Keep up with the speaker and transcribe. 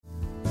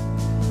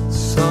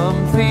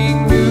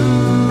Something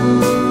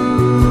new,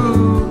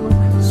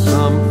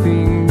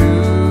 something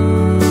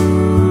new.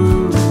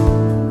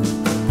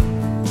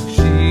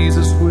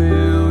 Jesus,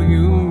 will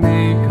you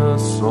make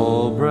us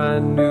all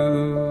brand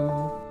new?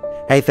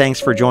 Hey,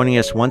 thanks for joining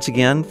us once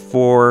again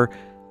for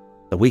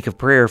the week of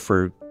prayer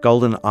for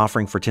Golden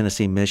Offering for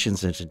Tennessee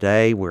Missions. And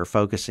today we're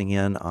focusing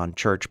in on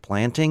church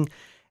planting.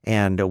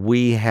 And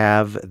we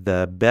have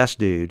the best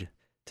dude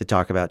to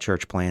talk about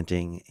church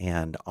planting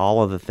and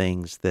all of the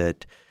things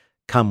that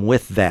come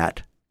with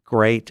that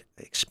great,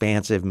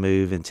 expansive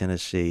move in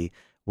Tennessee,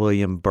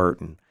 William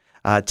Burton.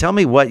 Tell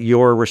me what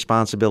your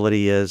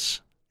responsibility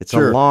is. It's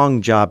Sure. a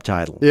long job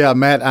title. Yeah,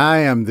 Matt, I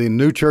am the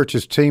new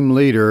church's team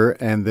leader,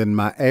 and then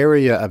my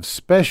area of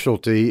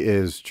specialty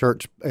is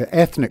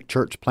ethnic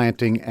church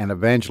planting and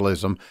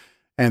evangelism.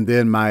 And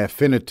then my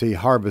affinity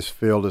Harvest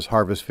Field is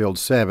Harvest Field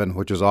 7,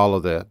 which is all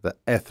of the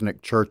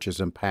ethnic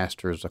churches and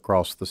pastors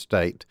across the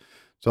state.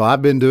 So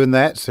I've been doing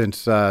that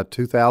since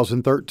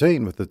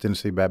 2013 with the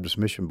Tennessee Baptist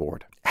Mission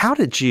Board. How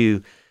did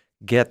you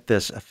get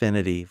this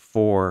affinity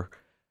for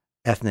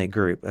ethnic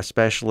group,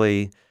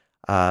 especially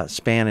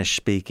Spanish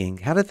speaking?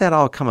 How did that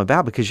all come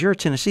about? Because you're a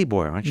Tennessee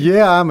boy, aren't you?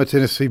 Yeah, I'm a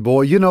Tennessee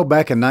boy. You know,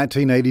 back in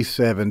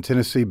 1987,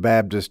 Tennessee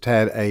Baptist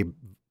had a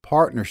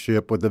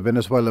partnership with the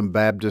Venezuelan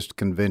Baptist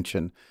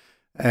Convention.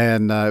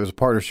 And it was a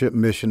partnership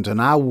missions,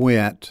 and I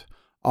went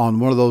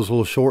on one of those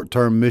little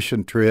short-term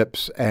mission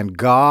trips, and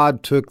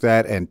God took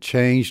that and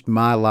changed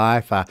my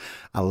life. I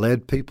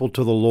led people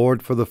to the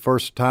Lord for the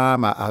first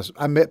time.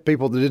 I met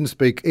people that didn't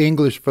speak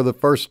English for the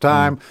first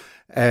time,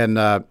 and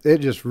it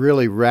just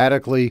really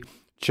radically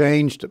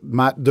changed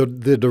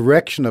the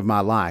direction of my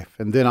life.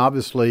 And then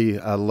obviously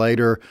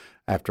later,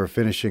 after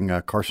finishing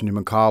Carson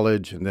Newman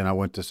College, and then I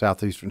went to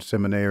Southeastern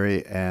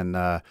Seminary and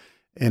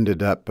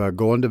ended up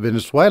going to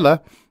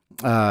Venezuela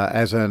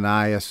as an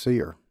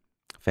ISCer.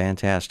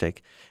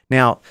 Fantastic.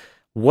 Now,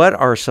 what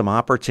are some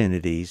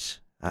opportunities?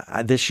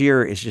 This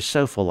year is just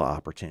so full of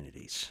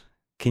opportunities.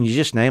 Can you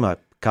just name a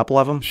couple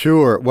of them?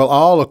 Sure. Well,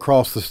 all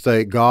across the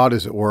state, God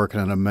is at work in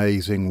an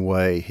amazing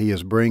way. He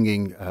is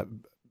bringing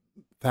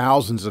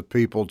thousands of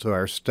people to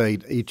our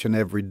state each and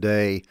every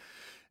day,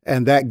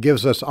 and that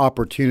gives us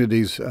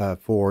opportunities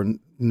for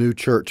new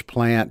church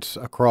plants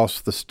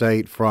across the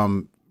state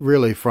from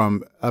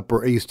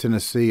Upper East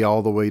Tennessee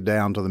all the way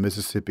down to the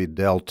Mississippi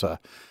Delta.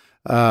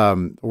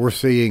 We're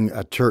seeing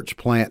a church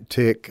plant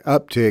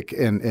uptick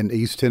in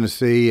East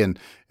Tennessee and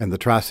the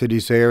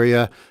Tri-Cities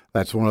area.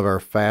 That's one of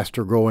our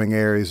faster growing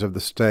areas of the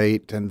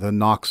state, and the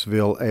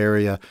Knoxville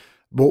area.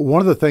 But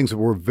one of the things that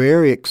we're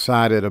very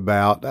excited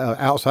about,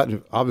 outside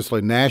of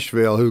obviously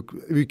Nashville,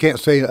 you can't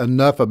say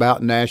enough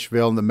about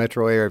Nashville and the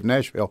metro area of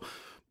Nashville,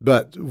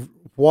 but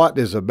what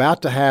is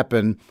about to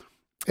happen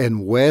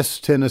in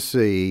West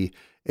Tennessee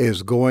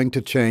is going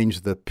to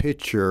change the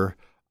picture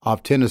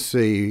of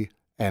Tennessee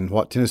and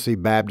what Tennessee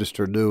Baptists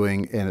are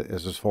doing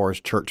as far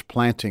as church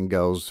planting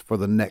goes for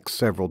the next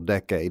several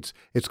decades.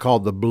 It's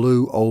called the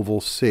Blue Oval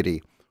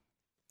City.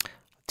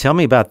 Tell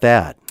me about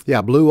that.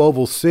 Yeah, Blue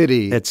Oval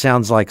City. It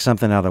sounds like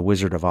something out of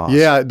Wizard of Oz.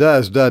 Yeah, it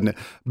does, doesn't it?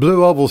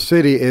 Blue Oval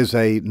City is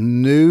a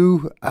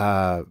new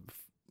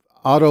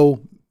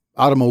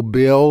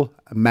automobile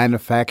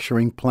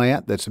manufacturing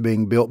plant that's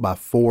being built by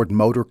Ford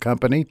Motor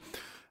Company,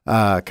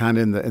 kind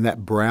of in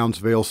that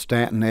Brownsville,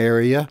 Stanton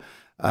area.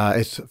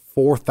 It's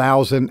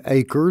 4,000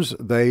 acres.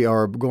 They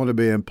are going to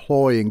be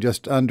employing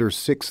just under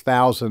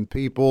 6,000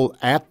 people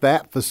at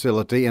that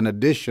facility, in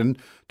addition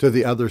to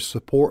the other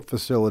support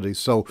facilities.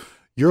 So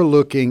you're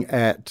looking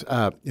at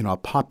a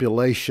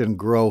population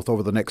growth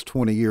over the next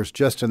 20 years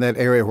just in that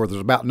area where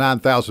there's about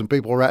 9,000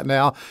 people right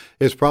now.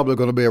 It's probably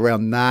going to be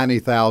around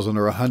 90,000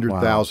 or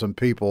 100,000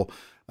 people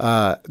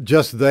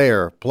just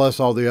there, plus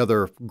all the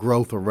other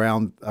growth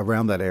around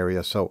that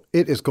area. So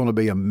it is going to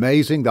be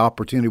amazing, the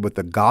opportunity with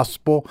the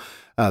gospel.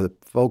 The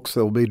folks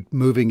that will be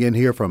moving in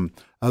here from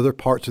other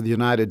parts of the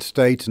United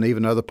States and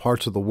even other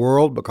parts of the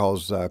world,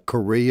 because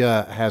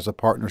Korea has a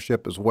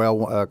partnership as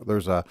well.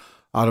 There's a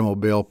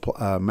automobile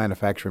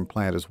manufacturing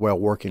plant as well,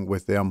 working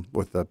with them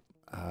with the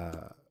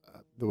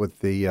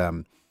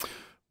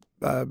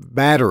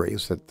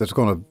batteries that's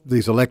going to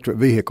these electric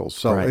vehicles.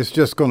 So Right. It's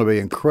just going to be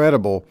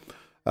incredible.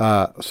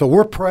 So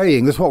we're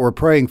praying. This is what we're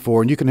praying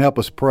for, and you can help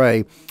us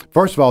pray.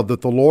 First of all,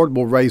 that the Lord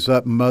will raise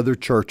up mother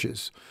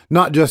churches,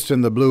 not just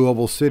in the Blue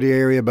Oval City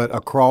area, but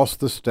across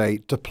the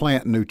state, to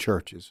plant new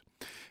churches.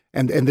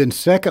 And then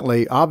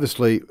secondly,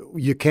 obviously,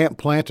 you can't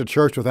plant a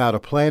church without a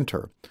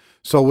planter.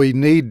 So we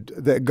need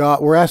that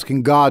God. We're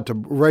asking God to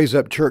raise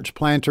up church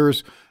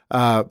planters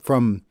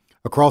from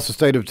across the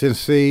state of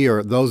Tennessee,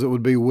 or those that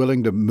would be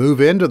willing to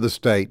move into the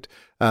state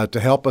to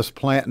help us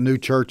plant new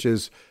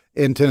churches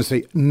in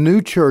Tennessee.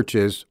 New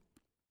church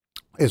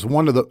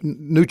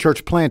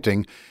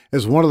planting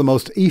is one of the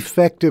most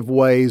effective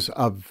ways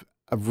of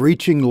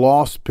reaching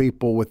lost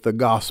people with the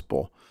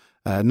gospel.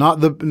 Not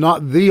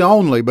the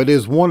only, but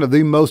is one of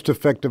the most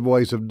effective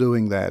ways of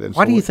doing that. And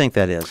Why do you think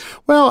that is?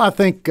 Well, I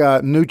think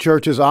new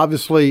churches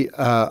obviously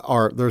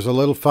there's a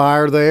little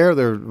fire there.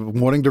 They're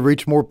wanting to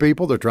reach more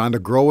people. They're trying to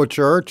grow a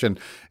church, and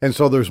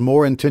so there's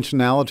more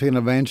intentionality in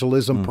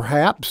evangelism,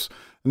 perhaps.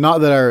 Not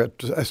that our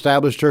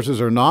established churches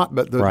are not,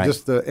 but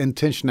just the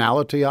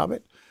intentionality of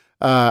it.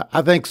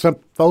 I think some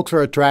folks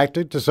are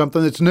attracted to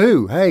something that's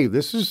new. Hey,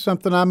 this is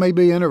something I may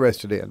be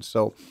interested in.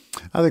 So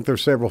I think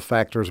there's several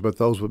factors, but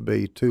those would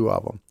be two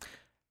of them.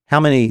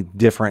 How many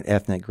different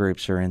ethnic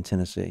groups are in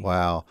Tennessee?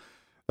 Wow.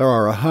 There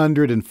are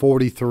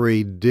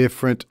 143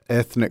 different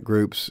ethnic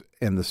groups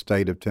in the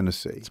state of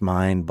Tennessee. It's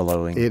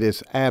mind-blowing. It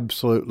is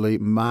absolutely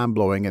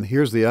mind-blowing. And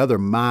here's the other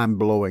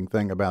mind-blowing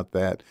thing about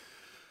that.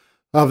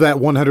 Of that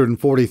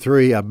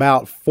 143,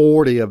 about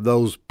 40 of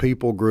those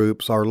people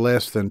groups are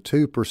less than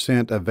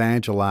 2%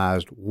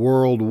 evangelized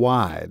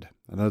worldwide.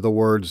 In other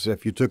words,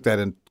 if you took that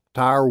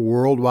entire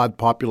worldwide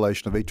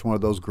population of each one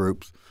of those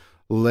groups,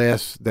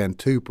 less than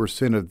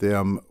 2% of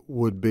them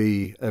would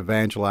be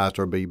evangelized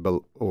or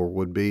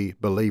would be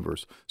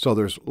believers. So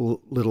there's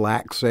little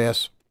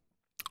access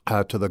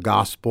to the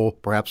gospel.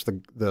 Perhaps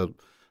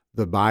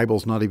the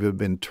Bible's not even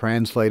been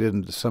translated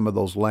into some of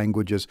those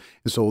languages.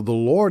 And so the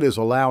Lord is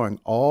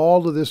allowing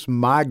all of this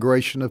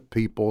migration of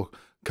people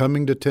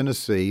coming to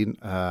Tennessee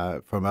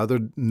from other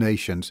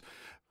nations.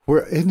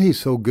 Isn't He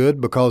so good?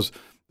 Because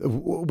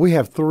we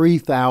have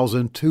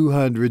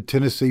 3,200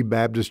 Tennessee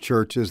Baptist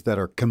churches that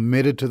are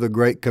committed to the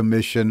Great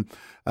Commission,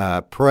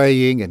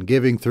 praying and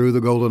giving through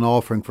the Golden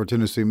Offering for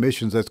Tennessee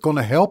Missions. That's going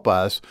to help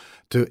us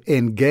to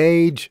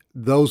engage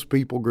those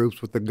people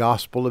groups with the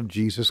gospel of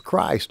Jesus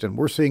Christ. And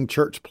we're seeing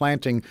church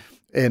planting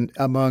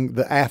among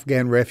the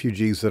Afghan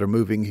refugees that are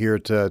moving here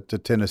to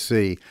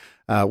Tennessee.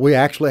 We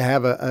actually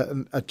have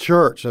a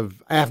church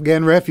of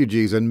Afghan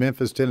refugees in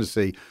Memphis,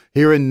 Tennessee.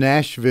 Here in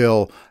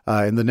Nashville,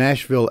 in the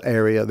Nashville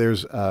area,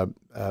 there's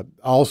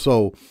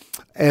also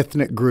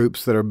ethnic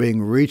groups that are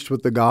being reached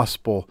with the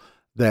gospel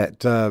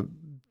that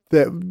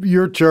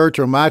your church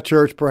or my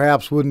church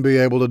perhaps wouldn't be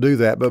able to do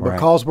that. But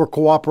because we're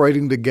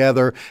cooperating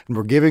together and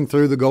we're giving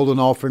through the Golden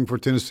Offering for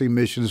Tennessee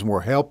Missions, and we're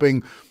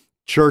helping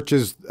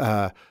churches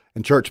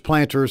and church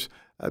planters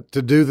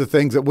to do the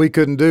things that we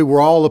couldn't do,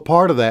 we're all a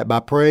part of that by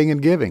praying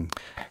and giving.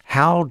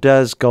 How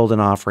does Golden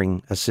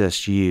Offering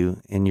assist you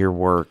in your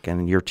work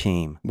and your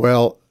team?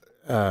 Well,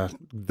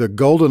 the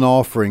Golden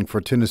Offering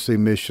for Tennessee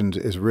Missions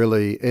is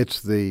really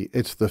it's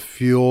the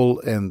fuel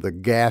and the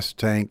gas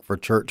tank for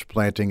church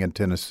planting in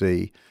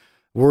Tennessee.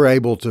 We're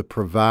able to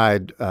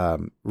provide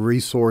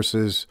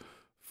resources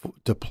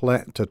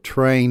to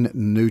train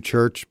new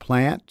church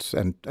plants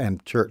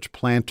and church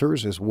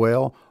planters as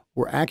well.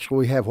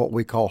 We have what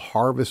we call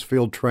harvest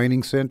field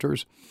training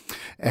centers,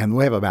 and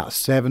we have about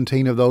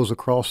 17 of those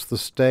across the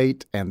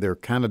state, and they're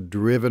kind of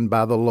driven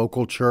by the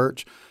local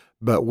church.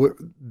 But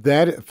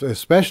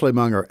especially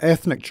among our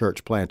ethnic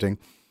church planting,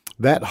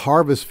 those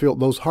harvest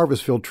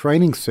field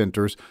training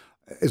centers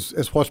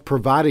is what's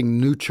providing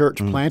new church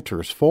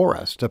planters for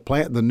us to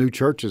plant the new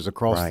churches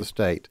across the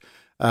state.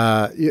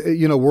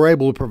 We're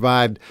able to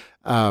provide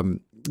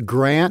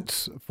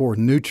grants for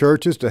new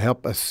churches to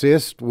help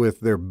assist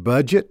with their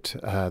budget,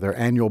 their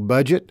annual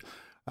budget.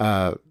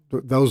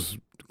 Those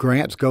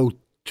grants go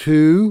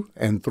to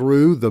and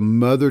through the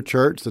mother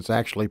church that's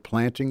actually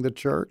planting the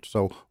church.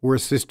 So we're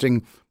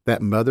assisting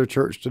that mother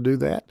church to do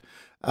that.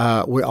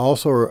 We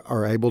also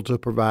are able to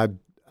provide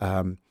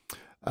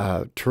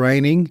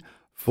training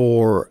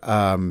for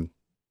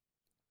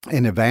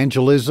in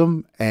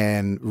evangelism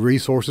and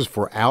resources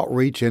for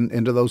outreach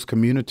into those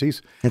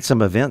communities. And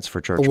some events for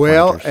church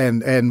planters.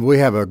 And we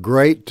have a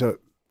great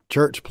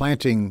church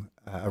planting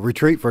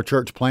retreat for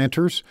church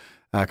planters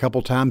a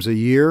couple times a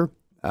year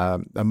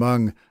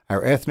among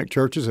our ethnic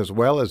churches as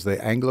well as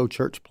the Anglo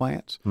church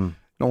plants.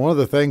 Now, one of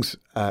the things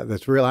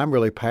I'm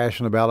really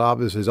passionate about,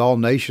 obviously, is All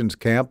Nations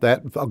Camp.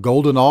 That a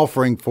Golden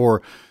Offering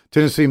for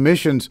Tennessee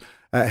Missions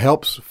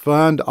helps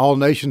fund All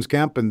Nations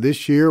Camp. And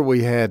this year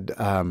we had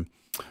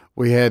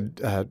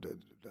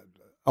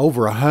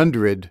over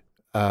 100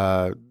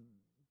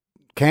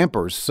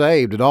 campers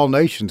saved at All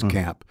Nations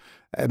Camp.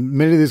 And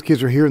many of these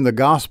kids are hearing the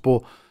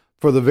gospel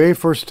for the very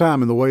first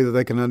time in the way that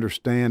they can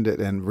understand it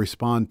and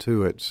respond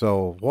to it.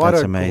 So what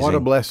a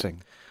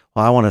blessing.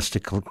 Well, I want us to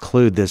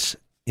conclude this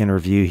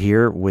interview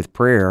here with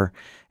prayer,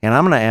 and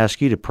I'm going to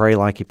ask you to pray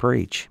like you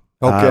preach.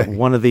 Okay.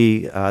 One of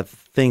the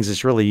things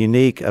that's really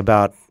unique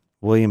about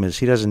William is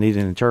he doesn't need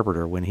an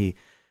interpreter when he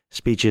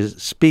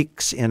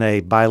speaks in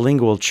a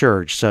bilingual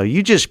church. So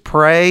you just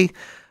pray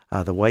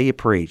the way you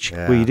preach.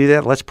 Yeah. Will you do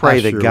that? Let's pray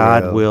that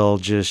God will will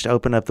just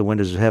open up the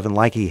windows of heaven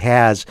like He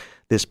has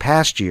this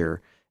past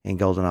year in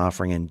Golden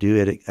Offering, and do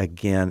it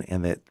again,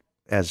 and that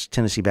as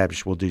Tennessee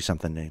Baptist we'll do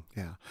something new.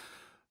 Yeah.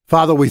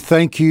 Father, we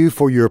thank you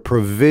for your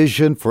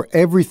provision for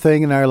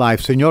everything in our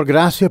life. Señor,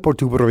 gracias por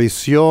tu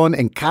provisión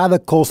en cada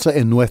cosa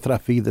en nuestra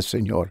vida,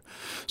 Señor.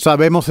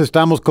 Sabemos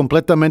estamos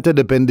completamente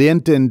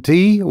dependientes en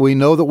ti. We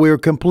know that we are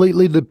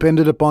completely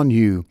dependent upon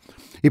you.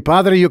 Y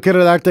Padre, yo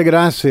quiero darte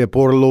gracias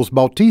por los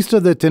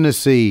bautistas de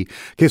Tennessee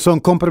que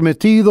son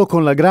comprometidos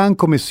con la gran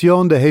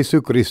comisión de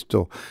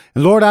Jesucristo.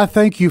 And Lord, I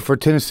thank you for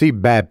Tennessee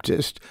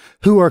Baptist,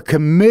 who are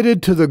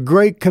committed to the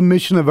great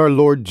commission of our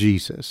Lord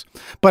Jesus,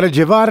 para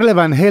llevar el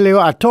evangelio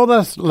a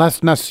todas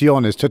las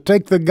naciones, to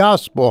take the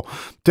gospel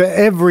to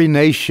every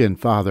nation,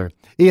 Father.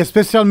 Y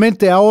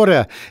especialmente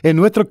ahora en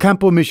nuestro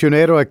campo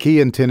misionero aquí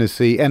en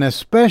Tennessee, and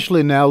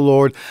especially now,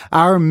 Lord,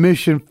 our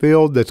mission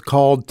field that's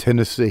called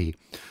Tennessee.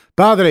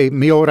 Padre,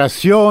 mi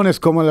oración es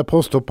como el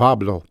apóstol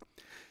Pablo,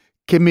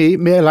 que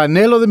el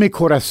anhelo de mi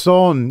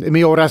corazón,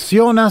 mi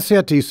oración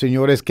hacia ti,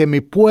 Señor, es que mi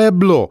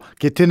pueblo,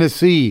 que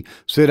Tennessee,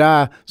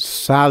 será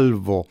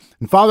salvo.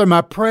 And Father,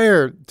 my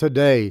prayer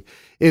today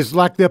is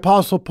like the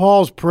apostle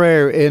Paul's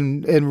prayer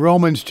in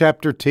Romans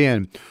chapter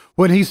 10,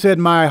 when he said,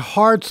 my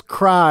heart's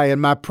cry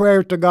and my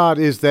prayer to God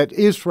is that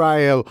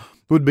Israel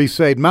would be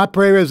saved. My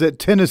prayer is that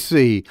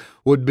Tennessee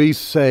would be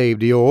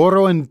saved. Y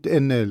oro en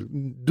el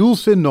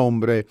dulce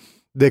nombre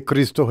de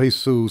Cristo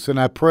Jesús. And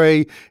I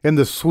pray in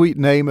the sweet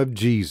name of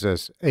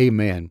Jesus.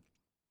 Amen.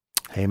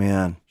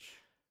 Amen.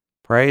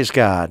 Praise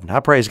God.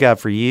 I praise God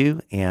for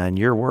you and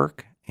your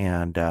work.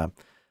 And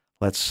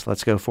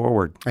let's go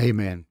forward.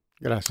 Amen.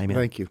 Gracias. Amen.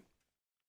 Thank you.